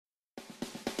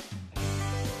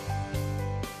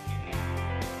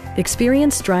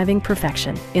Experience driving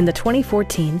perfection in the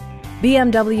 2014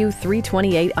 BMW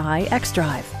 328i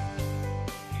xDrive.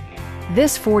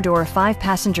 This four-door,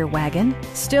 five-passenger wagon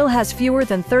still has fewer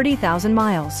than 30,000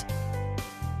 miles.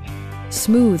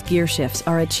 Smooth gear shifts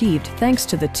are achieved thanks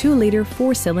to the 2-liter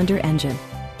four-cylinder engine.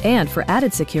 And for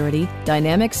added security,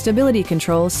 dynamic stability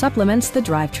control supplements the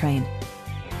drivetrain.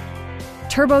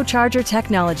 Turbocharger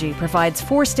technology provides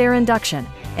forced-air induction,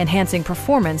 enhancing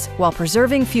performance while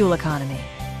preserving fuel economy.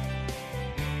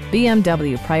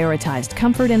 BMW prioritized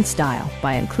comfort and style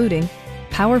by including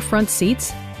power front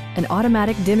seats, an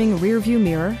automatic dimming rear-view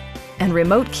mirror, and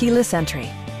remote keyless entry.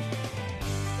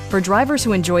 For drivers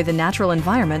who enjoy the natural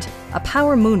environment, a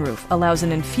power moonroof allows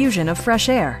an infusion of fresh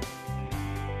air.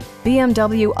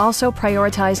 BMW also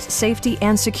prioritized safety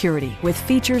and security with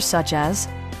features such as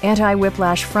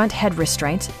anti-whiplash front head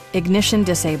restraints, ignition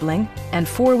disabling, and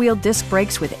four-wheel disc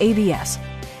brakes with ABS.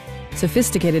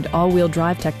 Sophisticated all-wheel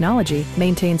drive technology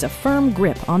maintains a firm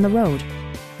grip on the road.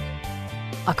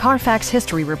 A Carfax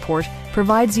history report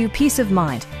provides you peace of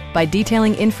mind by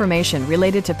detailing information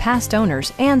related to past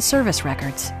owners and service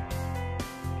records.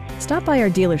 Stop by our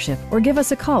dealership or give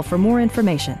us a call for more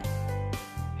information.